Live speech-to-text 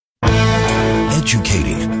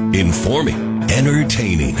Educating, informing,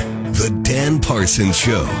 entertaining. The Dan Parsons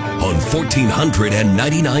Show on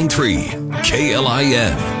 1499.3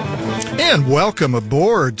 KLIN. And welcome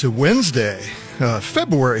aboard to Wednesday,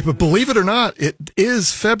 February. But believe it or not, it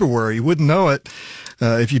is February. You wouldn't know it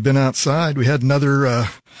if you've been outside. We had another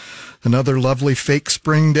lovely fake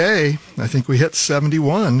spring day. I think we hit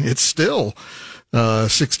 71. It's still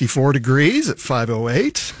 64 degrees at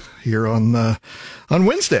 5:08 here on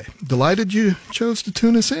Wednesday. Delighted you chose to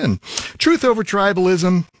tune us in. Truth over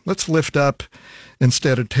tribalism. Let's lift up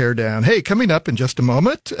instead of tear down. Hey, coming up in just a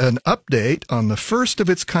moment, an update on the first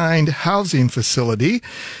of its kind housing facility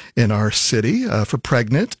in our city for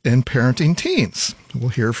pregnant and parenting teens. We'll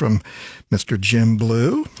hear from Mr. Jim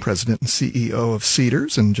Blue, President and CEO of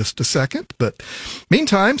CEDARS, in just a second. But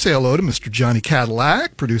meantime, say hello to Mr. Johnny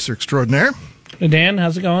Cadillac, producer extraordinaire. Hey, Dan,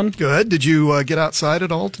 how's it going? Good. Did you get outside at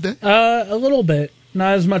all today? A little bit.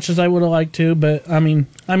 Not as much as I would have liked to, but I mean,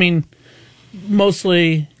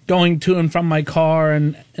 mostly going to and from my car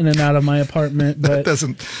and in and out of my apartment. But that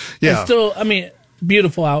doesn't, yeah. It's still,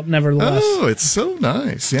 beautiful out nevertheless. Oh, it's so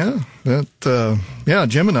nice. Yeah.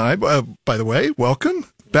 Jim and I, by the way, welcome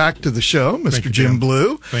back to the show, Mr. Jim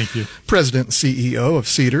Blue. Thank you. President and CEO of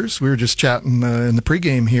CEDARS. We were just chatting in the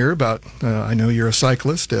pregame here about, I know you're a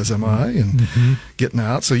cyclist, as am I, and getting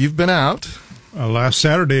out. So you've been out. Last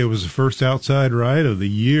Saturday was the first outside ride of the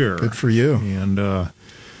year. Good for you. And,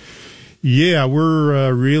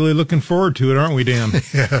 we're really looking forward to it, aren't we, Dan?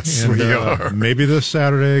 Yes, we are. Maybe this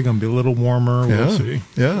Saturday going to be a little warmer. We'll see.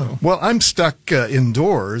 Yeah. Well, I'm stuck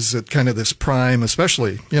indoors at kind of this prime,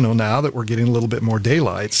 especially, now that we're getting a little bit more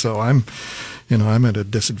daylight. So I'm at a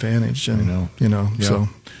disadvantage. And, so.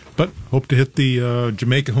 But hope to hit the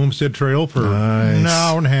Jamaica Homestead Trail for an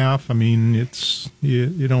hour and a half. It's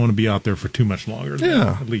you don't want to be out there for too much longer.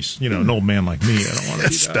 Yeah. At least, an old man like me, I don't want to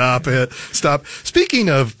be Stop. Speaking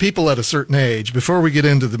of people at a certain age, before we get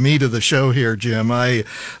into the meat of the show here, Jim, I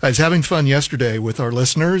was having fun yesterday with our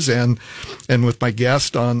listeners and with my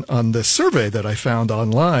guest on this survey that I found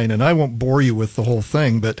online, and I won't bore you with the whole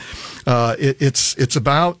thing, but it's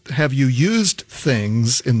about, have you used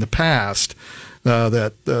things in the past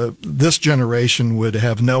that this generation would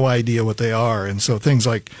have no idea what they are. And so things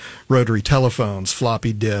like rotary telephones,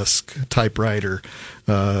 floppy disk, typewriter,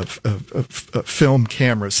 film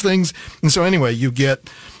cameras, things. And so anyway, you get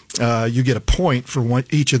a point for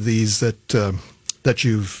each of these that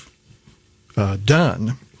you've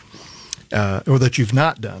done or that you've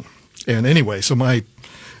not done. And anyway, so my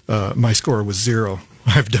score was 0.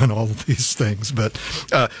 I've done all of these things, but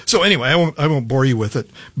so anyway, I won't bore you with it,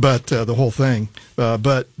 but the whole thing.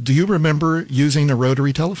 But do you remember using a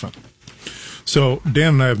rotary telephone? So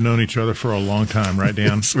Dan and I have known each other for a long time, right,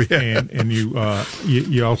 Dan? Yes, we have. And you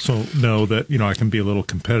also know that I can be a little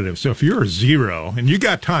competitive. So if you're a 0 and you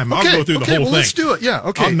got time, I'll go through the whole thing. Let's do it. Yeah.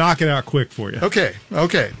 Okay. I'll knock it out quick for you. Okay.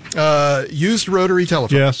 Used rotary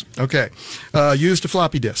telephone. Yes. Okay. Used a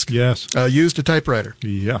floppy disk. Yes. Used a typewriter.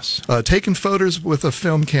 Yes. Taken photos with a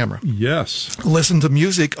film camera. Yes. Listened to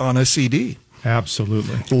music on a CD.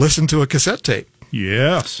 Absolutely. Listened to a cassette tape.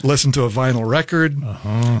 Yes. Listen to a vinyl record.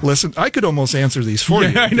 Listen, I could almost answer these for you.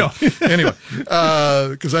 Yeah, I know. Anyway,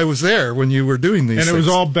 because I was there when you were doing these and things. it was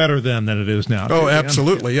all better then than it is now. Oh,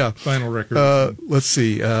 absolutely, yeah. Vinyl record. Let's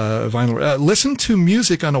see, vinyl. Listen to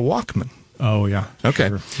music on a Walkman. Oh, yeah. Okay.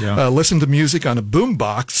 Sure. Yeah. Listen to music on a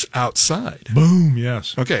boombox outside. Boom,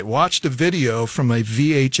 yes. Okay. Watched a video from a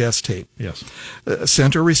VHS tape. Yes.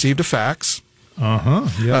 Sent or received a fax.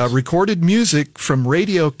 Yes. Recorded music from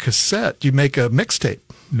radio cassette. You make a mixtape.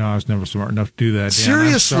 No, I was never smart enough to do that, Dan.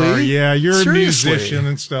 Seriously? I'm sorry. Yeah, you're Seriously? a musician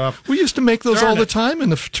and stuff. We used to make those all the time in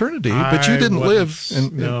the fraternity, but you didn't live.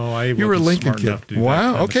 You were a Lincoln kid.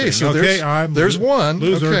 Wow. Okay, so there's one.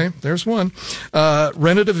 Loser. Okay, there's one.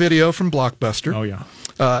 Rented a video from Blockbuster. Oh, yeah.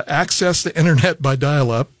 Accessed the internet by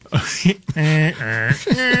dial-up.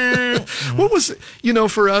 What was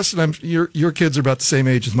for us, and your kids are about the same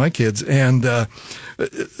age as my kids, and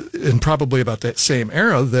probably about that same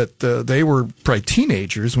era that they were probably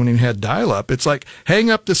teenagers when you had dial-up. It's like,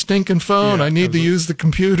 hang up the stinking phone. Yeah, I need to use the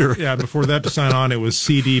computer. Yeah, before that to sign on, it was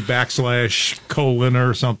CD / colon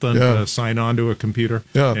or something to sign on to a computer.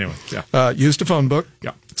 Yeah. Anyway, yeah. Used a phone book.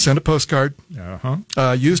 Yeah. Sent a postcard.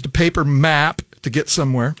 Used a paper map to get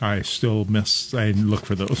somewhere. I look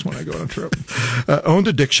for those when I go on a trip. Owned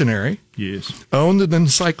a dictionary. Yes. Owned an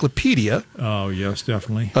encyclopedia. Oh, yes,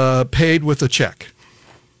 definitely. Paid with a check.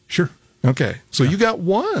 Sure. Okay. So you got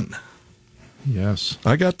 1. Yes.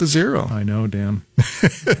 I got the 0. I know, Dan.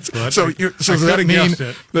 So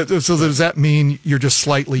does that mean you're just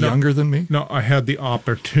slightly younger than me? No, I had the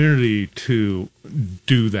opportunity to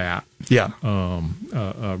do that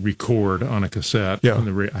record on a cassette. Yeah.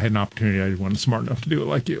 I had an opportunity. I wasn't smart enough to do it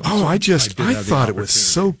like you. Oh, So I thought it was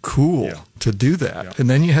so cool to do that. Yeah. And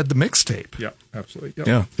then you had the mixtape. Yeah, absolutely. Yep.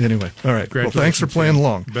 Yeah. Anyway. All right. Well, thanks for playing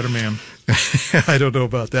along. Better man. I don't know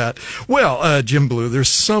about that. Well, Jim Blue, there's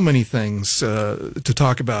so many things to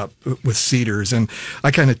talk about with Cedars, and I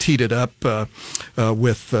kind of teed it up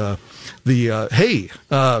with Mr.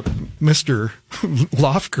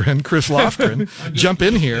 Lofgren, Chris Lofgren, jump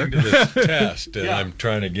in here. To this test, and I'm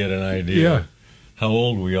trying to get an idea how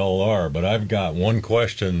old we all are. But I've got one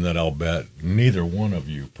question that I'll bet neither one of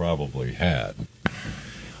you probably had.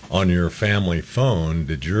 On your family phone,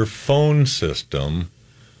 was your phone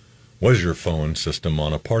system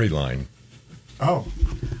on a party line? Oh.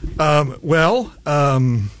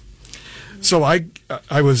 So I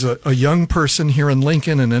was a young person here in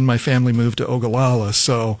Lincoln, and then my family moved to Ogallala.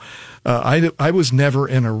 So I was never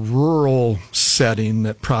in a rural setting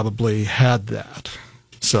that probably had that.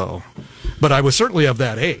 So, but I was certainly of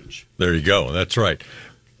that age. There you go. That's right.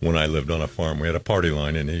 When I lived on a farm, we had a party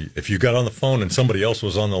line, and if you got on the phone and somebody else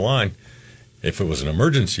was on the line, if it was an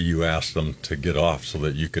emergency, you asked them to get off so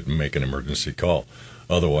that you could make an emergency call.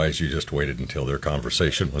 Otherwise, you just waited until their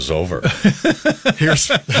conversation was over.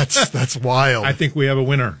 That's wild. I think we have a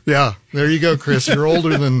winner. Yeah, there you go, Chris. You're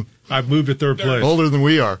older than I've moved to third place. Older than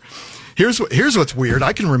we are. Here's what's weird.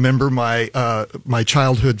 I can remember my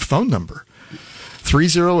childhood phone number: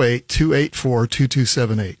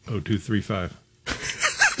 308-284-2278. 0235.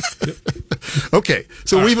 Okay,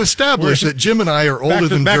 so we've established that Jim and I are older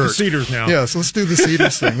than back dirt. to Cedars now. Yeah, so let's do the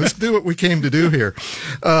Cedars thing. Let's do what we came to do here.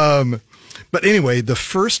 But anyway, the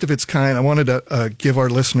first of its kind, I wanted to give our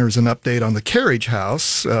listeners an update on the Carriage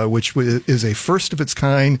House, which is a first of its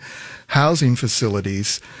kind housing facility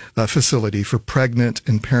for pregnant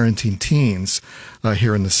and parenting teens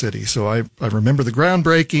here in the city. So I remember the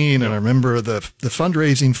groundbreaking, and I remember the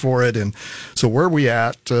fundraising for it. And so where are we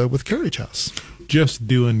at with Carriage House? Just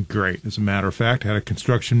doing great. As a matter of fact, had a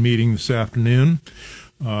construction meeting this afternoon.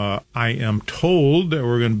 I am told that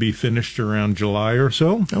we're going to be finished around July or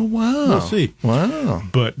so. Oh, wow. We'll see. Wow.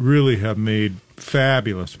 But really have made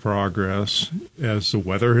fabulous progress as the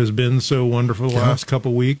weather has been so wonderful the last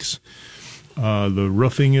couple weeks. The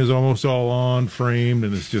roofing is almost all on, framed,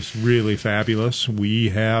 and it's just really fabulous. We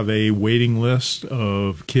have a waiting list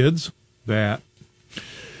of kids that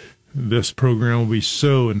this program will be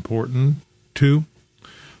so important to.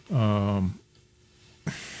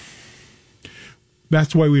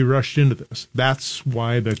 That's why we rushed into this. That's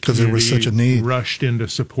why the community there was such a need. Rushed into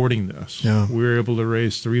supporting this. Yeah. We were able to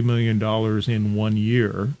raise $3 million in 1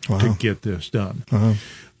 year to get this done. Uh-huh.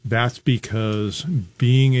 That's because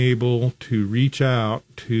being able to reach out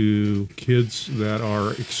to kids that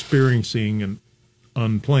are experiencing an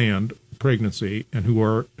unplanned pregnancy and who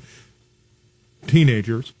are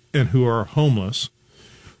teenagers and who are homeless,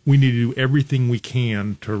 we need to do everything we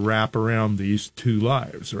can to wrap around these two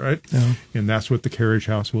lives, right? Yeah. And that's what the Carriage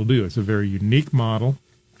House will do. It's a very unique model.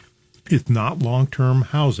 It's not long-term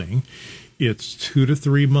housing. It's 2 to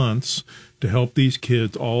 3 months to help these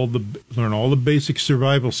kids learn all the basic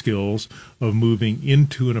survival skills of moving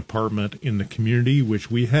into an apartment in the community, which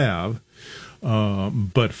we have.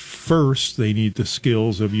 But first, they need the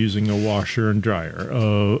skills of using a washer and dryer,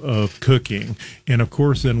 of cooking. And, of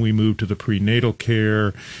course, then we move to the prenatal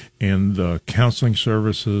care and the counseling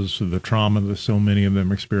services, the trauma that so many of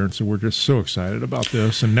them experience. So we're just so excited about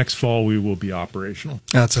this. And next fall, we will be operational.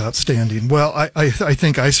 That's outstanding. Well, I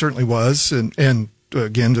think I certainly was. And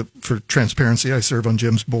again, for transparency, I serve on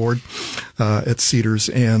Jim's board at Cedars.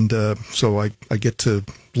 And so I get to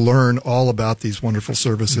learn all about these wonderful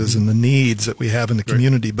services and the needs that we have in the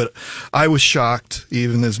community. But I was shocked,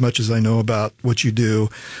 even as much as I know about what you do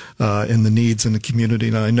and the needs in the community,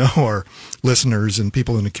 and I know our listeners and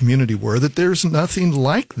people in the community were, that there's nothing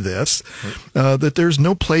like this, that there's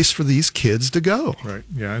no place for these kids to go. Right.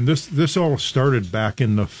 Yeah. And this all started back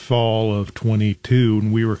in the fall of 22,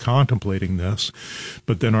 and we were contemplating this.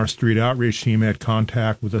 But then our street outreach team had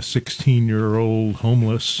contact with a 16-year-old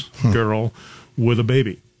homeless girl with a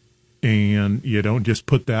baby. And you don't just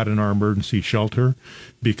put that in our emergency shelter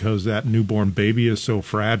because that newborn baby is so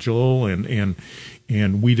fragile. And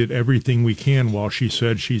we did everything we can while she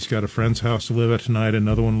said she's got a friend's house to live at tonight,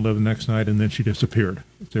 another one to live the next night, and then she disappeared.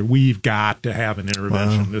 So we've got to have an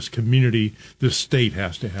intervention. Wow. This community, this state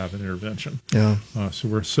has to have an intervention. Yeah. So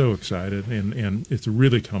we're so excited, and it's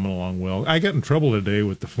really coming along well. I got in trouble today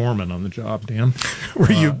with the foreman on the job, Dan.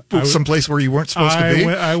 Were you someplace where you weren't supposed to be?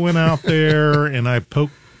 I went out there and I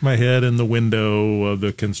poked my head in the window of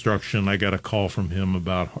the construction, I got a call from him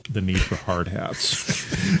about the need for hard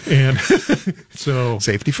hats. And so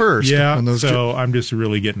safety first. Yeah. So I'm just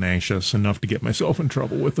really getting anxious enough to get myself in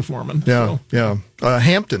trouble with the foreman. Yeah. So, Yeah.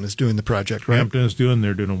 Hampton is doing the project, right? Hampton is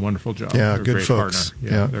they're doing a wonderful job. Yeah. They're a Good great folks. partner.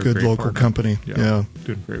 Yeah. They're a Good great local partner. company. Yeah.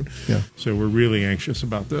 Doing great. Yeah. So we're really anxious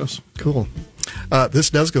about this. Cool.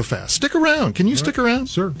 This does go fast. Stick around. Can you stick around?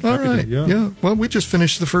 Sure. All Happy right. to, yeah. Well, we just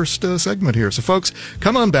finished the first segment here. So, folks,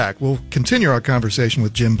 come on back. We'll continue our conversation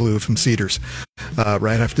with Jim Blue from CEDARS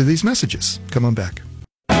right after these messages. Come on back.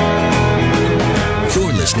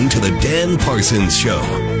 You're listening to The Dan Parsons Show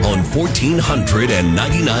on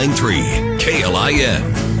 1499.3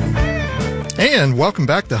 KLIN. And welcome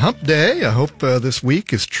back to Hump Day. I hope this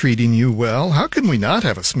week is treating you well. How can we not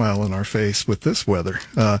have a smile on our face with this weather?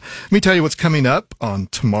 Let me tell you what's coming up on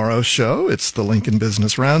tomorrow's show. It's the Lincoln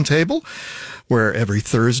Business Roundtable, where every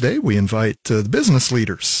Thursday we invite the business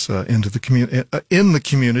leaders into the community,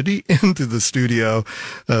 into the studio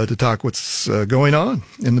to talk what's going on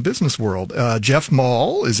in the business world. Jeff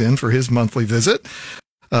Mall is in for his monthly visit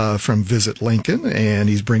from Visit Lincoln, and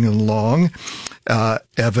he's bringing along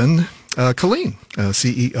Evan Colleen,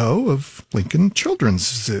 CEO of Lincoln Children's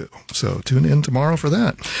Zoo. So tune in tomorrow for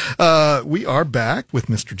that. We are back with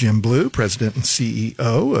Mr. Jim Blue, President and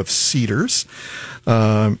CEO of CEDARS.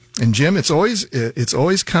 And Jim, it's always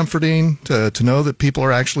comforting to know that people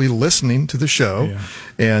are actually listening to the show. Yeah.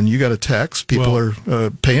 And you got a text. People are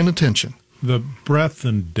paying attention. The breadth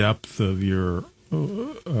and depth of your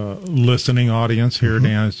listening audience here,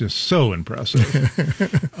 Dan, is just so impressive.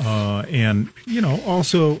 And,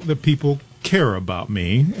 also the people care about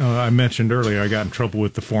me. I mentioned earlier I got in trouble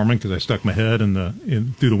with the foreman because I stuck my head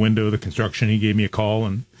through the window of the construction. He gave me a call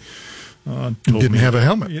and told Didn't me, have a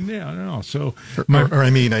helmet. Yeah, no. So,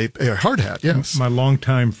 a hard hat, yes. My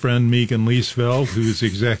longtime friend Megan Leesfeld, who's the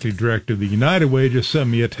executive director of the United Way, just sent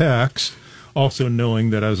me a text, also knowing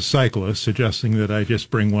that I was a cyclist, suggesting that I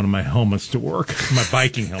just bring one of my helmets to work, my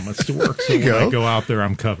biking helmets to work. So when I go out there,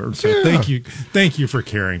 I'm covered. So thank you for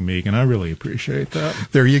caring, Megan. I really appreciate that.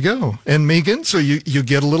 There you go. And Megan, so you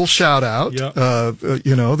get a little shout out, Yep.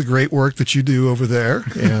 The great work that you do over there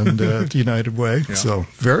and at United Way. Yeah. So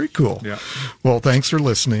very cool. Yeah. Well, thanks for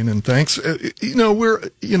listening, and thanks.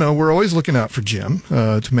 We're always looking out for Jim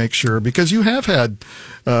to make sure, because you have had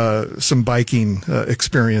some biking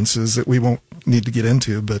experiences that we won't need to get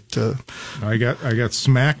into, but I got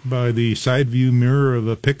smacked by the side view mirror of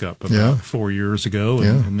a pickup about 4 years ago,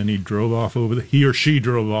 and then he or she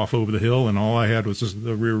drove off over the hill, and all I had was just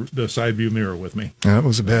the side view mirror with me. that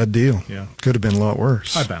was a bad deal. Yeah, could have been a lot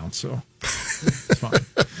worse. I bounced, so it's fine.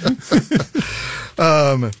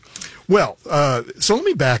 So let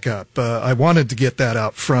me back up. I wanted to get that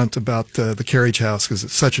out front about the carriage house, because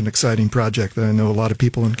it's such an exciting project that I know a lot of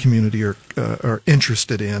people in the community are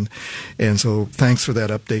interested in. And so thanks for that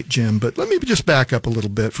update, Jim. But let me just back up a little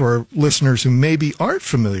bit for our listeners who maybe aren't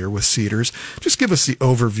familiar with CEDARS. Just give us the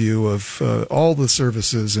overview of all the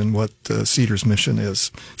services and what CEDARS' mission is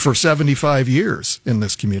for 75 years in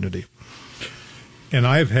this community. And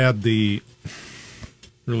I've had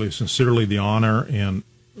really sincerely the honor and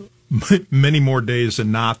many more days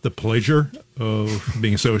than not the pleasure of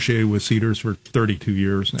being associated with CEDARS for 32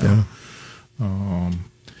 years now. Yeah.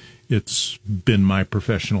 It's been my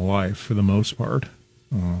professional life for the most part.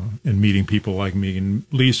 And meeting people like Megan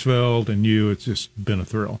Leesfeld and you, it's just been a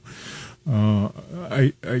thrill.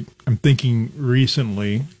 I'm thinking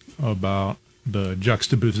recently about the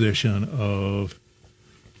juxtaposition of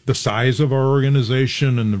the size of our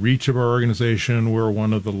organization and the reach of our organization. We're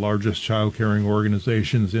one of the largest child caring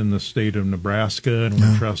organizations in the state of Nebraska, and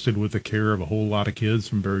we're trusted with the care of a whole lot of kids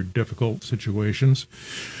from very difficult situations.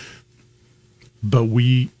 But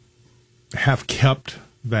we have kept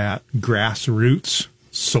that grassroots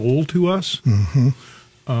soul to us.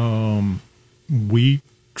 Mm-hmm. We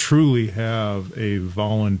truly have a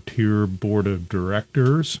volunteer board of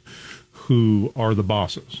directors who are the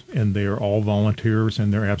bosses, and they are all volunteers,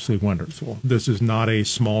 and they're absolutely wonderful. This is not a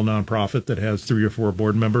small nonprofit that has 3 or 4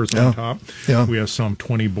 board members on top. Yeah. We have some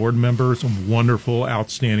 20 board members, wonderful,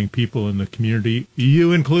 outstanding people in the community,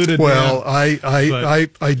 you included. Well, I'm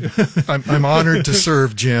honored to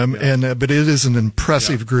serve, Jim, but it is an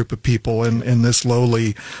impressive group of people, and this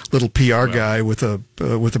lowly little PR guy with a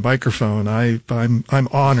microphone. I'm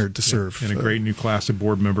honored to serve, and a great new class of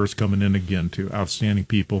board members coming in again too. Outstanding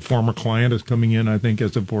people. Former client is coming in, I think,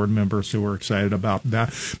 as a board member, so we're excited about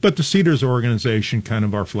that. But the CEDARS organization, kind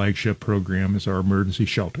of our flagship program, is our emergency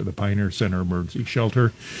shelter, the Pioneer Center Emergency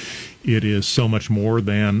Shelter. It is so much more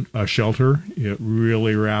than a shelter. It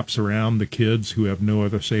really wraps around the kids who have no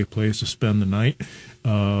other safe place to spend the night.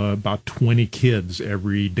 About 20 kids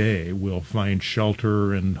every day will find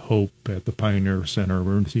shelter and hope at the Pioneer Center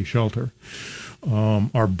Emergency Shelter.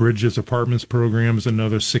 Our Bridges Apartments program is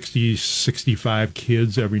another 60, 65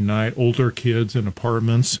 kids every night, older kids in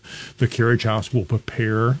apartments. The Carriage House will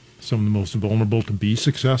prepare some of the most vulnerable to be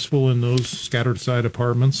successful in those scattered site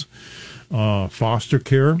apartments. Foster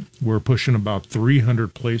care, we're pushing about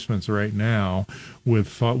 300 placements right now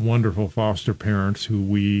with wonderful foster parents who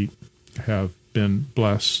we have been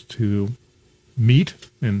blessed to meet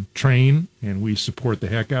and train, and we support the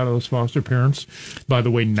heck out of those foster parents. By the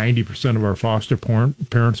way, 90% of our foster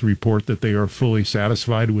parents report that they are fully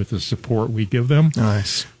satisfied with the support we give them.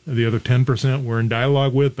 Nice. The other 10% we're in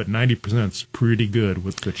dialogue with, but 90% is pretty good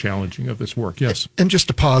with the challenging of this work. Yes. And just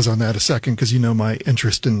to pause on that a second, because you know my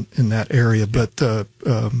interest in that area, but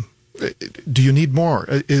do you need more?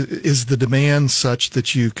 Is the demand such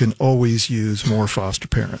that you can always use more foster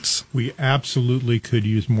parents? We absolutely could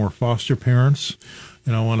use more foster parents,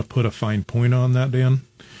 and I want to put a fine point on that, Dan.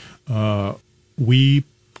 We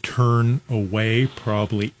turn away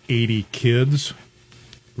probably 80 kids,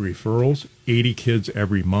 referrals, 80 kids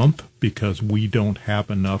every month because we don't have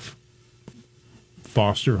enough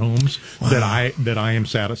foster homes that I am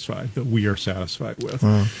satisfied, that we are satisfied with.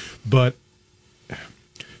 Wow. But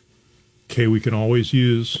okay, we can always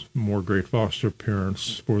use more great foster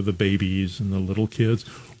parents for the babies and the little kids.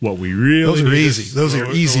 What we really those are easy. Those are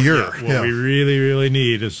easier. What we really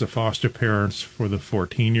need is the foster parents for the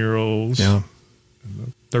 14-year-olds, yeah,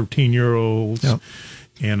 and the 13-year-olds, yeah.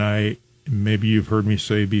 And maybe you've heard me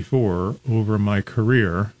say before over my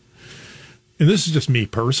career, and this is just me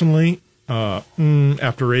personally.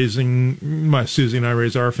 After raising Susie and I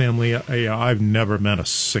raised our family, I've never met a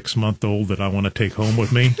 6-month-old that I want to take home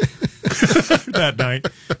with me that night.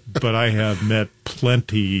 But I have met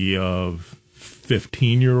plenty of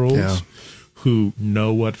 15-year-olds yeah. who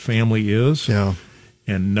know what family is Yeah.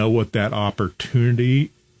 and know what that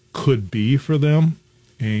opportunity could be for them.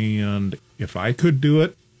 And if I could do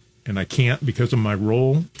it, and I can't because of my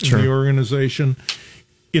role Sure. in the organization,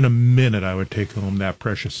 in a minute, I would take home that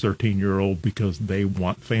precious 13-year-old because they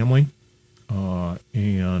want family.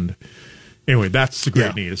 And anyway, that's the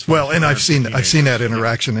great need. Well, and I've seen that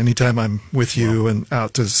interaction anytime I'm with you and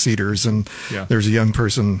out to Cedars, and there's a young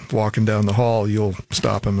person walking down the hall, you'll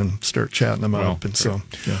stop them and start chatting them up. And so,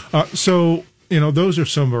 so those are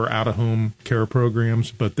some of our out-of-home care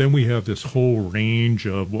programs, but then we have this whole range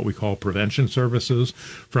of what we call prevention services,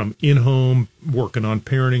 from in-home, working on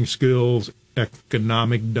parenting skills,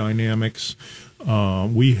 economic dynamics.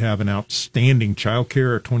 We have an outstanding child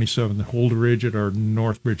care at 27th Holdridge at our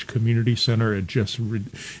Northbridge Community Center. It just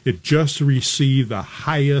received the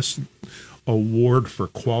highest award for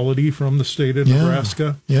quality from the state of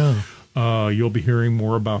Nebraska. Yeah. You'll be hearing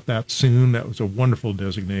more about that soon. That was a wonderful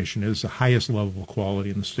designation. It is the highest level of quality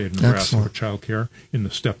in the state of Nebraska for child care in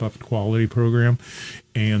the Step Up Quality program.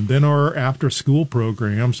 And then our after-school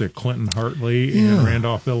programs at Clinton, Hartley, and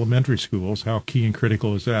Randolph Elementary Schools. How key and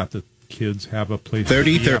critical is that kids have a place to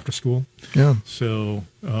be after school? Yeah. So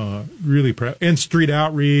really, and street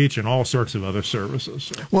outreach and all sorts of other services.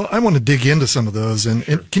 So. Well, I want to dig into some of those, and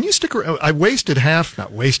can you stick around? I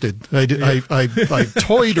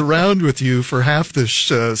toyed around with you for half this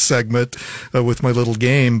segment with my little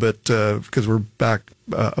game, but because we're back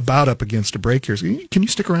about up against a break here, so can you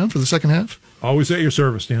stick around for the second half? Always at your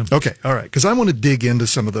service, Dan. Okay, all right, because I want to dig into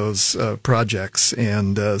some of those projects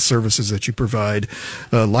and services that you provide,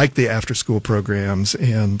 like the after-school programs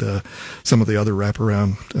and some of the other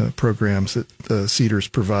wraparound programs that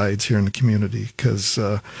CEDARS provides here in the community. Because,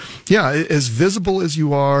 as visible as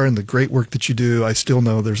you are and the great work that you do, I still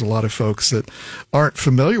know there's a lot of folks that aren't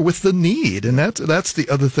familiar with the need, and that's the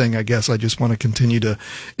other thing I guess I just want to continue to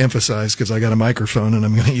emphasize, because I got a microphone and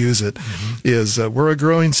I'm going to use it, is we're a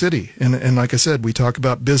growing city, and like I said, we talk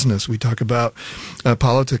about business, we talk about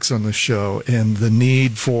politics on this show, and the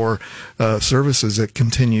need for services that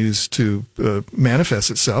continues to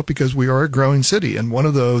manifest itself because we are a growing city. And one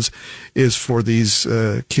of those is for these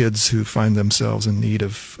kids who find themselves in need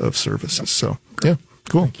of services. So, yeah,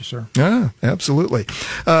 cool. Thank you, sir. Yeah, absolutely.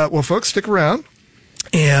 Well, folks, stick around.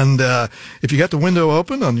 And if you got the window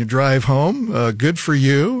open on your drive home, good for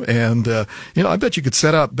you. And I bet you could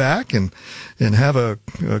set out back and have a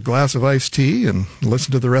glass of iced tea and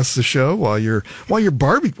listen to the rest of the show while you're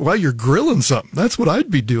grilling something. That's what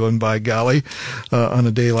I'd be doing, by golly, on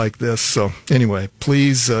a day like this. So anyway,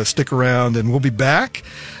 please stick around, and we'll be back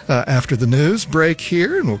after the news break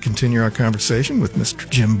here, and we'll continue our conversation with Mr.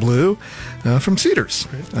 Jim Blue from CEDARS.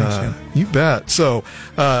 Thanks, you bet. So.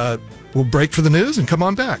 We'll break for the news and come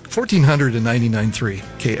on back. 1499.3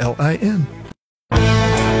 KLIN.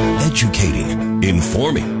 educating,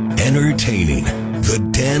 informing, entertaining. The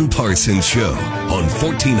Dan Parsons Show on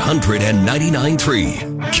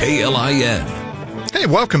 1499.3 KLIN. Hey,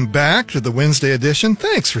 welcome back to the Wednesday edition.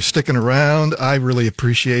 Thanks for sticking around. I really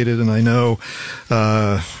appreciate it, and I know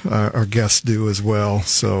our guests do as well.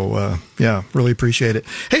 So, yeah, really appreciate it.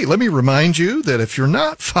 Hey, let me remind you that if you're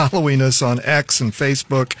not following us on X and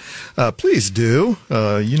Facebook, please do.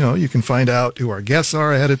 You can find out who our guests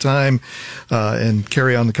are ahead of time and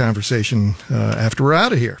carry on the conversation after we're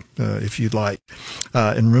out of here, if you'd like.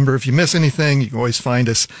 And remember, if you miss anything, you can always find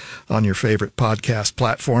us on your favorite podcast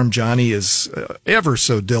platform. Johnny is ever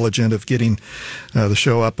so diligent of getting the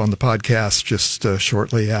show up on the podcast just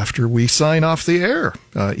shortly after we sign off the air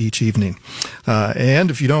each evening.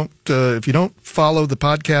 And if you don't follow the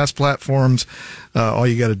podcast platforms, all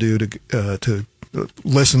you got to do to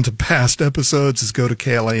listen to past episodes is go to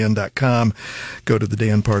KLIN.com, go to the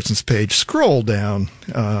Dan Parsons page, scroll down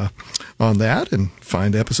on that, and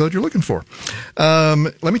find the episode you're looking for.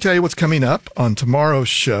 Let me tell you what's coming up on tomorrow's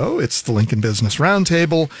show. It's the Lincoln Business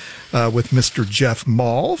Roundtable with Mr. Jeff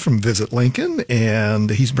Mall from Visit Lincoln, and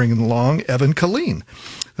he's bringing along Evan Colleen,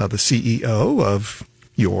 the CEO of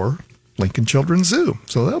your Lincoln Children's Zoo.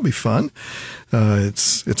 So that'll be fun.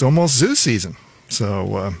 It's almost zoo season.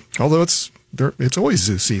 So although it's always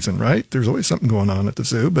zoo season, right? There's always something going on at the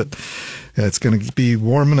zoo, but it's going to be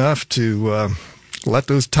warm enough to let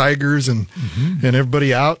those tigers and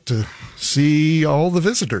everybody out to see all the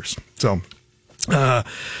visitors. So,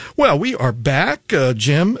 well, we are back.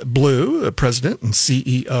 Jim Blue, president and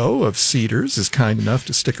CEO of CEDARS, is kind enough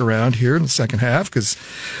to stick around here in the second half because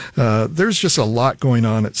there's just a lot going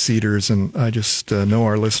on at CEDARS, and I just know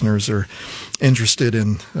our listeners are interested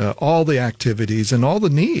in all the activities and all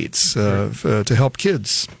the needs to help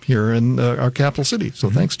kids here in our capital city.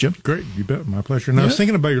 So thanks, Jim. Great. You bet. My pleasure. And I was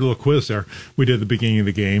thinking about your little quiz there we did at the beginning of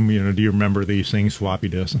the game. Do you remember these things, floppy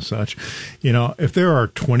disks and such? If there are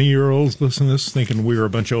 20-year-olds listening to this thinking we were a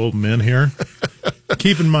bunch of old men here,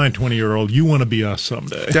 keep in mind, 20-year-old, you want to be us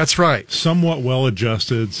someday. That's right. Somewhat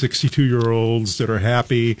well-adjusted, 62-year-olds that are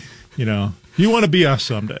happy, You want to be us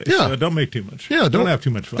someday. Yeah. So don't make too much. Yeah, don't have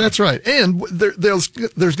too much fun. That's right. And there's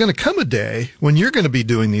going to come a day when you're going to be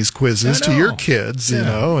doing these quizzes to your kids,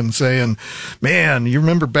 and saying, man, you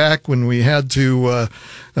remember back when we had to,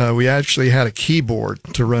 we actually had a keyboard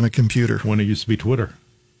to run a computer. When it used to be Twitter.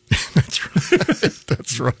 That's right.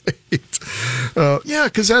 That's right. Yeah,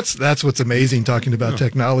 because that's what's amazing talking about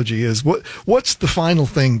technology is what's the final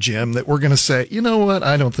thing, Jim, that we're going to say, you know what,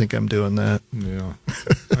 I don't think I'm doing that. Yeah,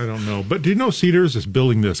 I don't know. But do you know CEDARS is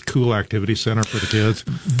building this cool activity center for the kids?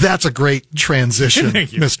 That's a great transition,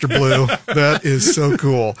 Mr. Blue. That is so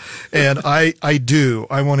cool. And I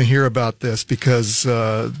want to hear about this because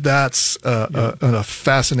that's a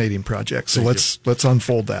fascinating project. So let's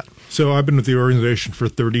unfold that. So I've been with the organization for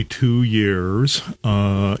 32 years.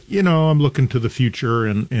 I'm looking to the future,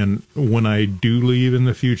 and when I do leave in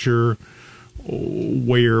the future,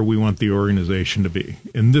 where we want the organization to be.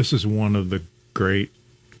 And this is one of the great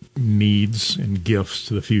needs and gifts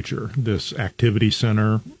to the future, this activity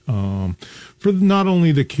center for not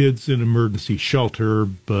only the kids in emergency shelter,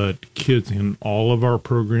 but kids in all of our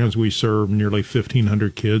programs. We serve nearly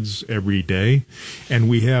 1,500 kids every day, and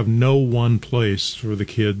we have no one place for the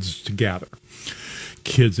kids to gather.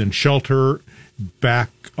 Kids in shelter, back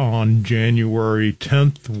on January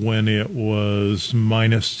 10th when it was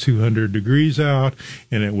minus 200 degrees out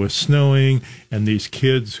and it was snowing, and these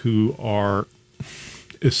kids who are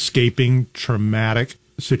escaping traumatic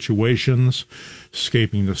situations,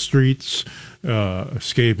 escaping the streets,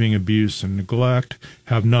 escaping abuse and neglect,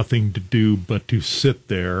 have nothing to do but to sit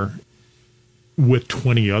there with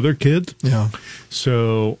 20 other kids. Yeah.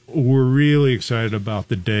 So we're really excited about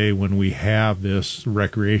the day when we have this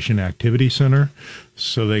recreation activity center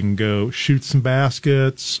so they can go shoot some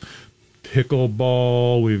baskets,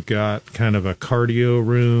 pickleball. We've got kind of a cardio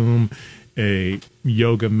room, a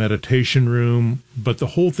yoga meditation room, but the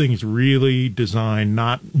whole thing is really designed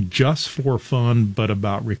not just for fun, but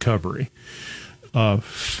about recovery. A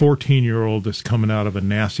 14-year-old that's coming out of a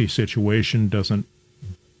nasty situation doesn't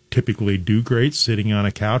typically do great sitting on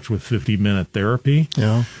a couch with 50-minute therapy.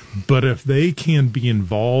 Yeah. But if they can be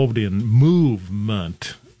involved in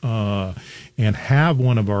movement and have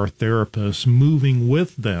one of our therapists moving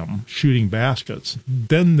with them, shooting baskets,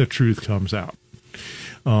 then the truth comes out.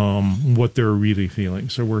 what they're really feeling.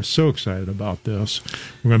 So we're so excited about this.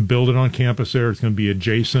 We're going to build it on campus there. It's going to be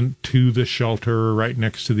adjacent to the shelter, right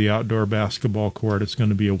next to the outdoor basketball court. It's going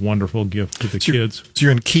to be a wonderful gift to the kids. So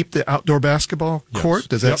you're going to keep the outdoor basketball court? Yes.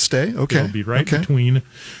 Does that stay? Okay. It'll be right between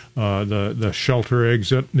the shelter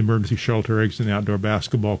exit, the emergency shelter exit, and the outdoor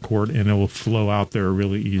basketball court, and it will flow out there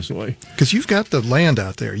really easily. Because you've got the land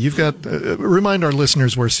out there. You've got, remind our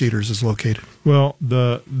listeners where CEDARS is located. Well,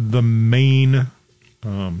 the main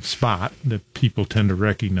spot that people tend to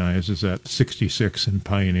recognize is at 66 in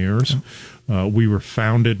Pioneers. We were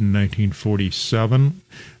founded in 1947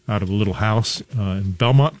 out of a little house in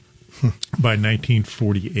Belmont. By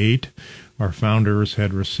 1948, our founders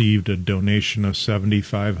had received a donation of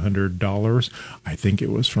 $7,500. I think it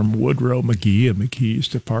was from Woodrow McGee and McGee's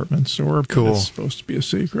department store. Cool. It's supposed to be a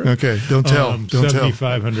secret. Okay, don't tell. Don't tell.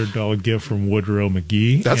 $7,500 gift from Woodrow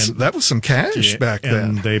McGee. That was some cash back then.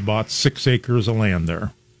 And they bought 6 acres of land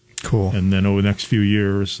there. Cool. And then over the next few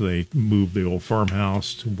years, they moved the old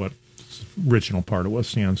farmhouse to what original part of what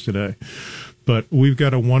stands today. But we've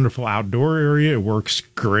got a wonderful outdoor area. It works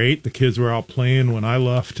great. The kids were out playing when I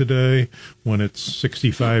left today when it's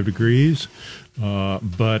 65 degrees.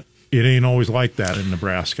 But it ain't always like that in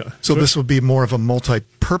Nebraska. So this will be more of a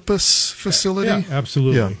multi-purpose facility? Yeah,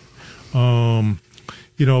 absolutely. Yeah.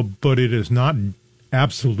 But it is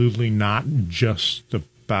absolutely not just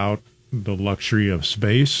about the luxury of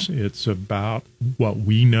space. It's about what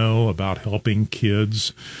we know about helping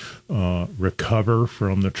kids recover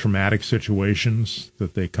from the traumatic situations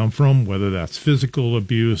that they come from, whether that's physical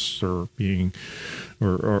abuse or being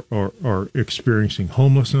or experiencing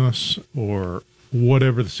homelessness or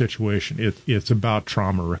whatever the situation. It's about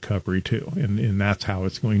trauma recovery too, and that's how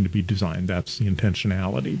it's going to be designed. That's the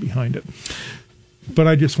intentionality behind it. But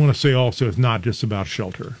I just want to say also, it's not just about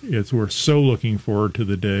shelter. We're so looking forward to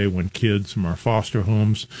the day when kids from our foster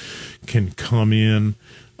homes can come in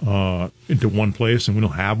into one place, and we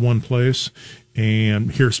don't have one place,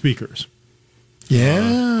 and hear speakers.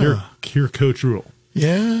 Yeah. Hear Coach Rule.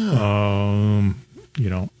 Yeah.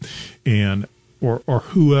 And or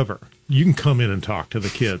whoever. You can come in and talk to the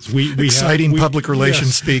kids. We Exciting public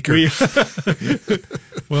relations speaker.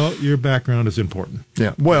 Well, your background is important.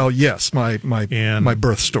 Yeah. Well, yes, my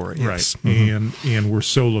birth story. Yes. Right. Mm-hmm. And we're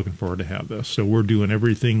so looking forward to have this. So we're doing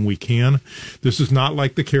everything we can. This is not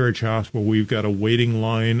like the carriage house where we've got a waiting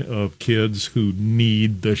line of kids who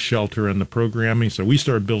need the shelter and the programming. So we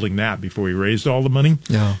started building that before we raised all the money.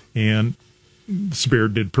 Yeah. And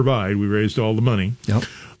Spirit did provide. We raised all the money. Yep.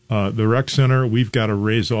 The rec center, we've got to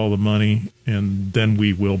raise all the money, and then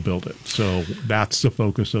we will build it. So that's the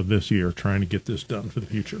focus of this year, trying to get this done for the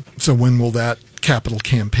future. So when will that capital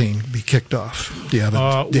campaign be kicked off? Do you have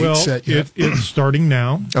a date set yet? It's starting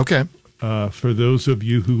now. Okay. For those of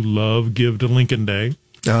you who love Give to Lincoln Day,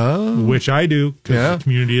 which I do, because the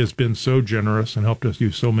community has been so generous and helped us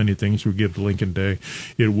do so many things through Give to Lincoln Day.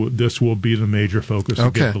 This will be the major focus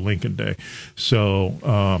of Give to Lincoln Day. So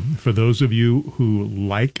for those of you who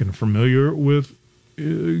like and familiar with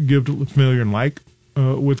Give to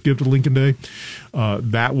Lincoln Day,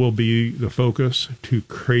 that will be the focus, to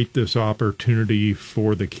create this opportunity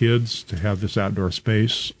for the kids to have this outdoor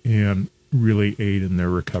space and really aid in their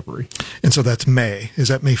recovery. And so that's May. Is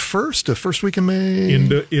that May 1st? The first week of May?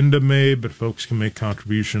 Into May, but folks can make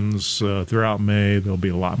contributions throughout May. There'll be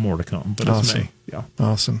a lot more to come, but it's May. Yeah.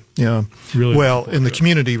 Awesome. Yeah. Really well, and the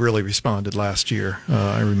community really responded last year,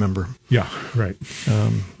 I remember. Yeah, right.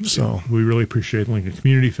 So we really appreciate Lincoln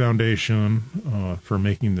Community Foundation for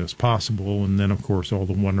making this possible, and then, of course, all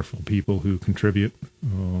the wonderful people who contribute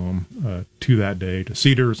to that day, to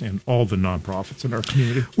CEDARS and all the nonprofits in our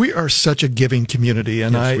community. We are such a giving community,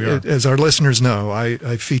 and as our listeners know,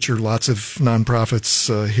 I feature lots of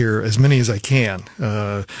nonprofits here, as many as I can,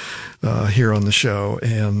 here on the show,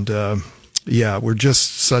 and we're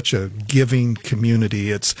just such a giving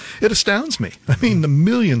community. It astounds me. I mean, the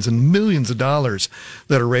millions and millions of dollars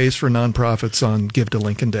that are raised for nonprofits on Give to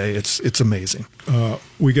Lincoln Day, it's amazing.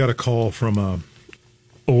 We got a call from a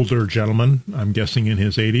older gentleman, I'm guessing in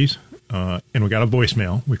his 80s, and we got a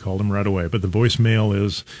voicemail. We called him right away, but the voicemail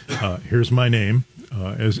is, here's my name.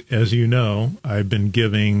 As you know, I've been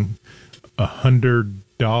giving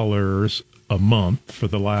 $100 a month for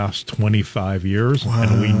the last 25 years,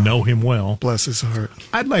 and we know him well. Bless his heart.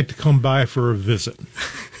 I'd like to come by for a visit.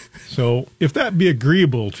 So if that be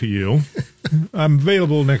agreeable to you, I'm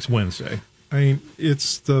available next Wednesday. I mean,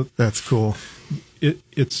 that's cool.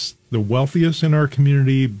 It's the wealthiest in our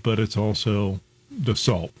community, but it's also the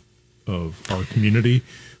salt of our community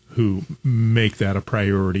who make that a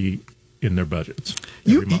priority in their budgets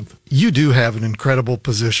every month. You do have an incredible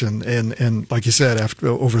position, and like you said, after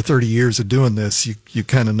over 30 years of doing this, you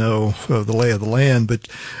kind of know the lay of the land. But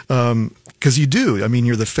because you do, I mean,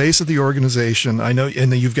 you're the face of the organization. I know,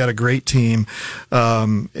 and you've got a great team,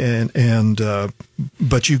 but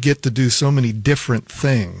you get to do so many different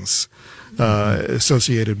things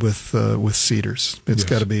associated with CEDARS. It's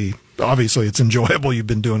got to be, obviously, it's enjoyable. You've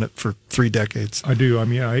been doing it for 3 decades. I do. I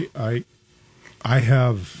mean, I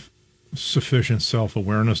have sufficient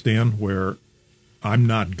self-awareness, Dan, where I'm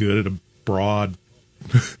not good at a broad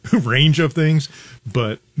range of things,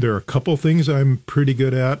 but there are a couple things I'm pretty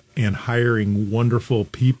good at, and hiring wonderful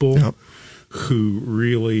people who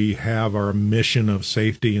really have our mission of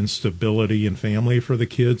safety and stability and family for the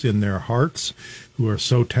kids in their hearts, who are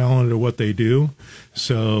so talented at what they do.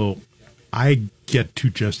 So I get to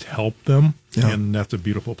just help them, and that's a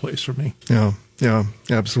beautiful place for me. Yeah,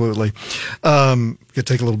 absolutely. Could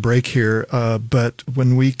take a little break here, but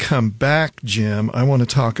when we come back, Jim, I want to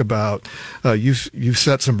talk about you've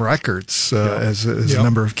set some records as a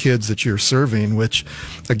number of kids that you're serving, which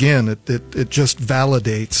again it just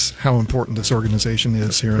validates how important this organization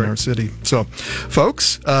is here in our city. So,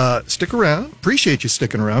 folks, stick around. Appreciate you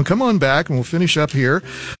sticking around. Come on back, and we'll finish up here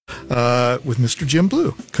with Mr. Jim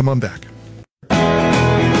Blue. Come on back.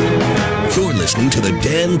 You're listening to the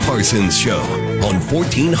Dan Parsons Show on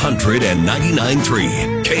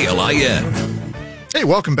 1499.3 KLIN. Hey,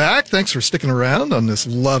 welcome back. Thanks for sticking around on this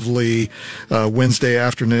lovely Wednesday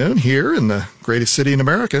afternoon here in the greatest city in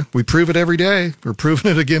America. We prove it every day. We're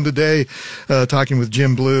proving it again today, talking with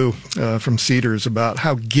Jim Blue from CEDARS about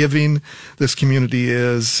how giving this community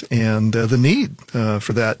is and the need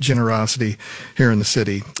for that generosity here in the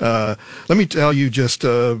city. Let me tell you, just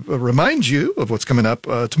remind you of what's coming up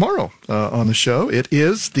tomorrow on the show. It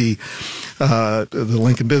is the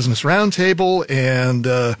Lincoln Business Roundtable, and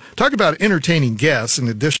talk about entertaining guests. In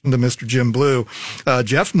addition to Mr. Jim Blue,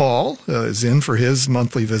 Jeff Mall is in for his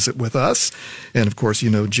monthly visit with us. And, of course,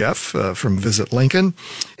 you know Jeff from Visit Lincoln.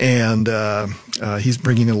 And he's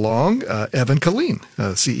bringing along Evan Colleen,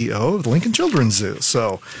 CEO of the Lincoln Children's Zoo.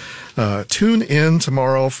 So tune in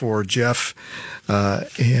tomorrow for Jeff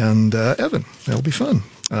and Evan. That'll be fun.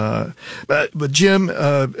 But Jim,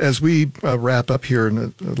 as we wrap up here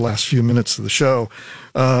in the last few minutes of the show,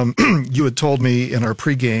 you had told me in our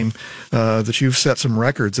pregame that you've set some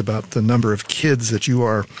records about the number of kids that you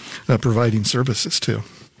are providing services to.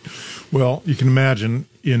 Well, you can imagine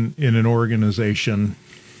in an organization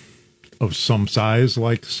of some size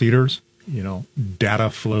like CEDARS, data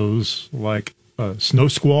flows like a snow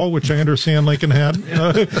squall, which I understand Lincoln had.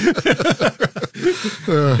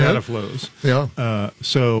 Data flows. Yeah.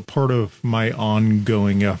 So part of my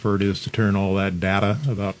ongoing effort is to turn all that data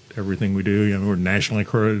about everything we do. We're a nationally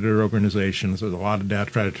accredited organization, so there's a lot of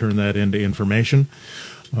data, try to turn that into information.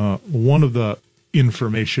 One of the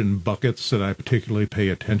information buckets that I particularly pay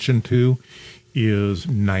attention to is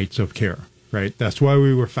nights of care, right? That's why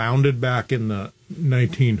we were founded back in the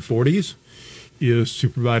 1940s, is to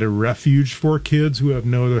provide a refuge for kids who have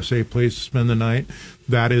no other safe place to spend the night.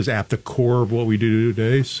 That is at the core of what we do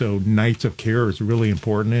today. So nights of care is really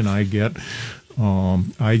important, and I get a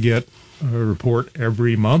report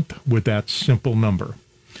every month with that simple number.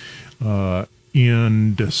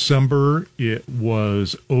 In December, it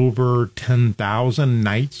was over 10,000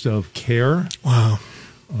 nights of care.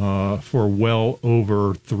 Wow. For well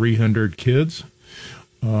over 300 kids.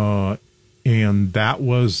 And that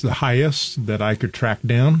was the highest that I could track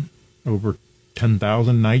down, over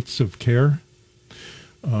 10,000 nights of care.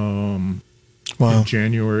 Wow. In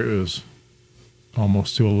January, it was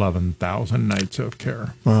almost to 11,000 nights of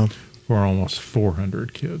care. Wow. For almost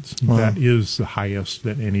 400 kids. Wow. That is the highest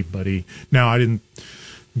that anybody. Now, I didn't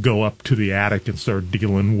go up to the attic and start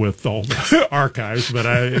dealing with all the archives, but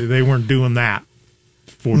they weren't doing that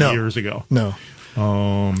 40 years ago. No.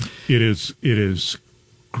 It is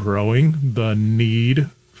growing, the need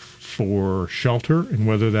for shelter, and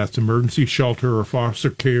whether that's emergency shelter or foster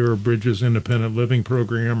care or Bridges Independent Living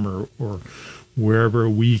Program or wherever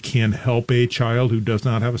we can help a child who does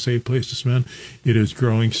not have a safe place to spend, it is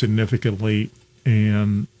growing significantly,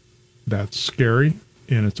 and that's scary,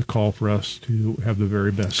 and it's a call for us to have the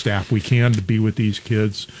very best staff we can to be with these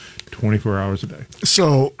kids 24 hours a day.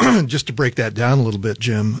 So just to break that down a little bit,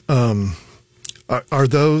 Jim, are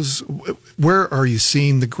those, where are you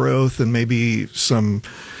seeing the growth and maybe some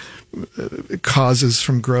causes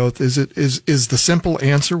from growth? Is the simple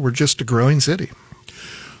answer, we're just a growing city?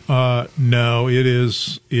 No, it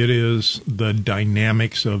is the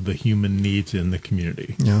dynamics of the human needs in the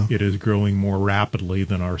community. Yeah. It is growing more rapidly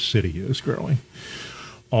than our city is growing.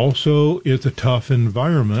 Also, it's a tough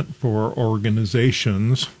environment for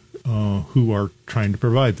organizations who are trying to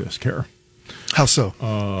provide this care. How so?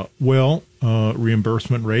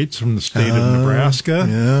 Reimbursement rates from the state of Nebraska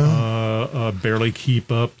barely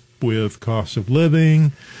keep up with cost of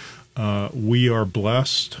living. We are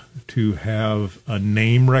blessed to have a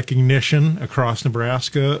name recognition across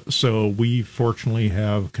Nebraska, so we fortunately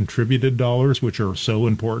have contributed dollars, which are so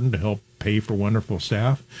important to help pay for wonderful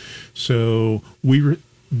staff. So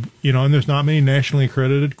and there's not many nationally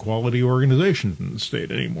accredited quality organizations in the state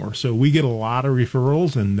anymore. So we get a lot of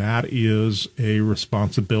referrals, and that is a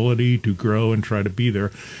responsibility to grow and try to be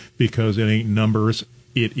there, because it ain't numbers.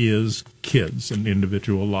 It is kids and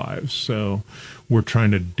individual lives. So we're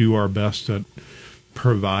trying to do our best to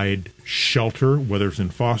provide shelter, whether it's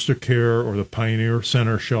in foster care or the Pioneer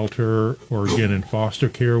Center shelter, or again in foster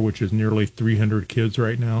care, which is nearly 300 kids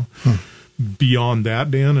right now. Beyond that,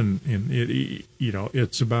 Dan, and it,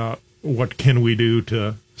 it's about what can we do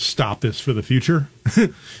to stop this for the future,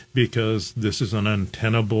 because this is an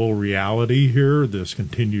untenable reality here, this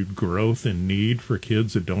continued growth and need for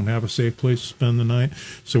kids that don't have a safe place to spend the night.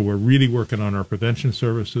 So we're really working on our prevention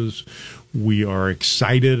services. We are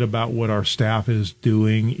excited about what our staff is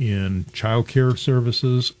doing in child care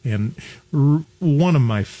services. And one of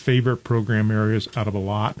my favorite program areas out of a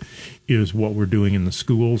lot is what we're doing in the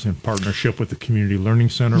schools in partnership with the Community Learning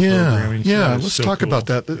Center programming. Yeah, let's talk about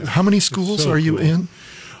that. How many schools are you in?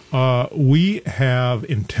 We have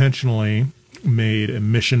intentionally made a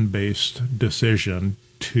mission-based decision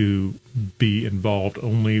to be involved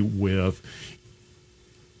only with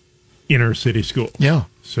inner city schools. Yeah,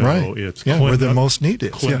 so right. It's where the most need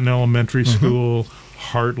is. Clinton Elementary School,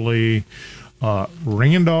 Hartley.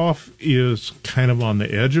 Randolph is kind of on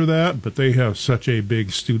the edge of that, but they have such a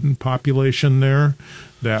big student population there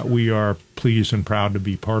that we are pleased and proud to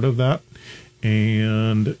be part of that.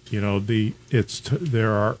 And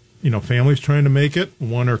there are families trying to make it,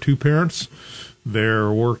 one or two parents.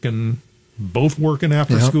 They're both working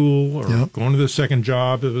after school or going to the second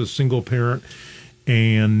job as a single parent,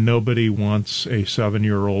 and nobody wants a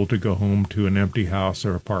 7-year-old to go home to an empty house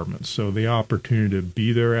or apartment. So the opportunity to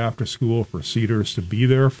be there after school, for CEDARS to be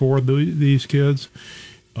there for these kids,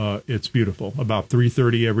 it's beautiful. About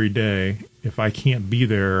 3:30 every day, if I can't be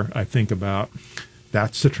there, I think about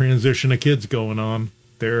that's the transition of kids going on.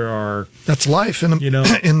 That's life in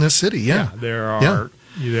in this city. There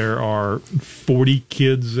are 40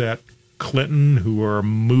 kids at Clinton who are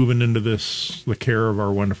moving into the care of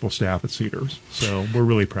our wonderful staff at CEDARS. So we're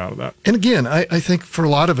really proud of that. And again, I think for a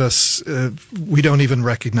lot of us, we don't even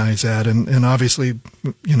recognize that. And obviously,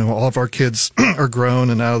 all of our kids are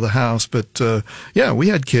grown and out of the house. But we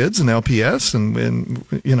had kids in LPS, and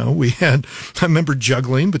we had. I remember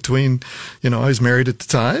juggling between, I was married at the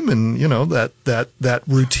time, and that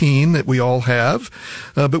routine that we all have.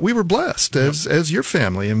 But we were blessed as your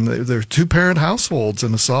family, and they're 2-parent households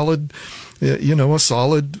and a solid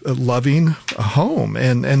loving home.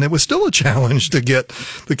 And it was still a challenge to get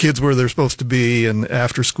the kids where they're supposed to be and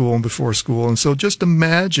after school and before school. And so just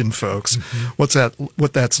imagine, folks, what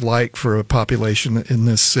that's like for a population in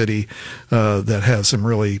this city that has some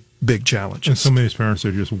really big challenges. And some of these parents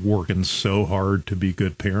are just working so hard to be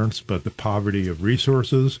good parents, but the poverty of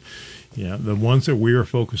resources, the ones that we are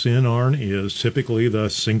focusing on is typically the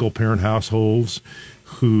single-parent households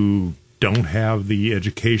who don't have the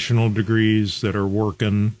educational degrees, that are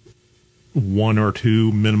working 1 or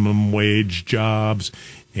 2 minimum wage jobs,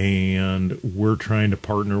 and we're trying to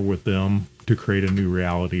partner with them to create a new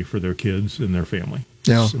reality for their kids and their family.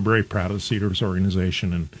 Yeah. So I'm very proud of the CEDARS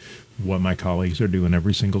organization and what my colleagues are doing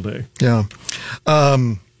every single day. Yeah.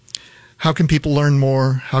 How can people learn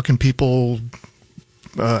more? How can people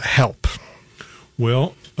help?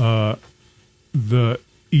 Well, the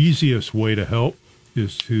easiest way to help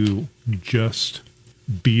is to just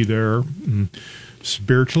be there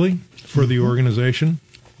spiritually for the organization.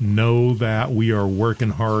 Know that we are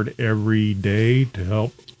working hard every day to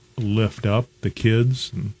help lift up the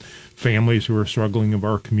kids and families who are struggling of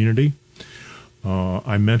our community.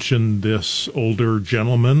 I mentioned this older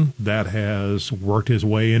gentleman that has worked his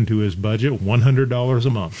way into his budget, $100 a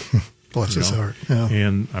month. Bless his heart. Yeah.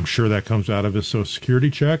 And I'm sure that comes out of his Social Security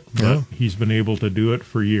check, but he's been able to do it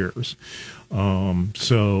for years.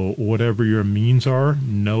 So whatever your means are,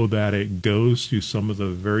 know that it goes to some of the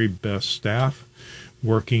very best staff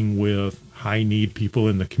working with high need people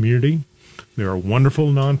in the community. There are wonderful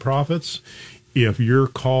nonprofits If your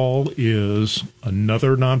call is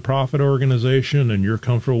another nonprofit organization and you're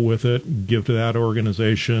comfortable with it, give to that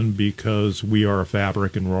organization, because we are a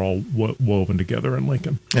fabric and we're all woven together in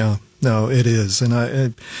Lincoln. Yeah, no, it is. And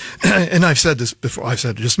I've said this before. I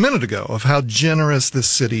said it just a minute ago of how generous this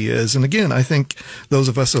city is. And again, I think those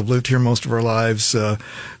of us who have lived here most of our lives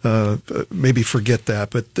maybe forget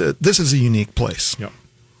that. But this is a unique place. Yep.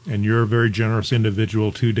 And you're a very generous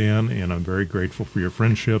individual too, Dan, and I'm very grateful for your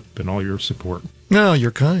friendship and all your support. No, you're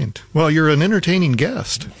kind. Well, you're an entertaining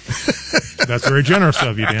guest. That's very generous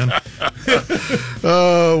of you, Dan.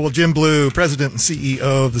 Well, Jim Blue, President and CEO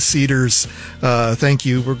of the CEDARS, thank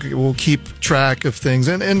you. We'll keep track of things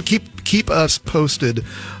and keep us posted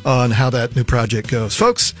on how that new project goes.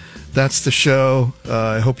 Folks, that's the show.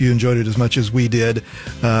 I hope you enjoyed it as much as we did.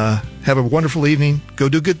 Have a wonderful evening. Go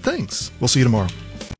do good things. We'll see you tomorrow.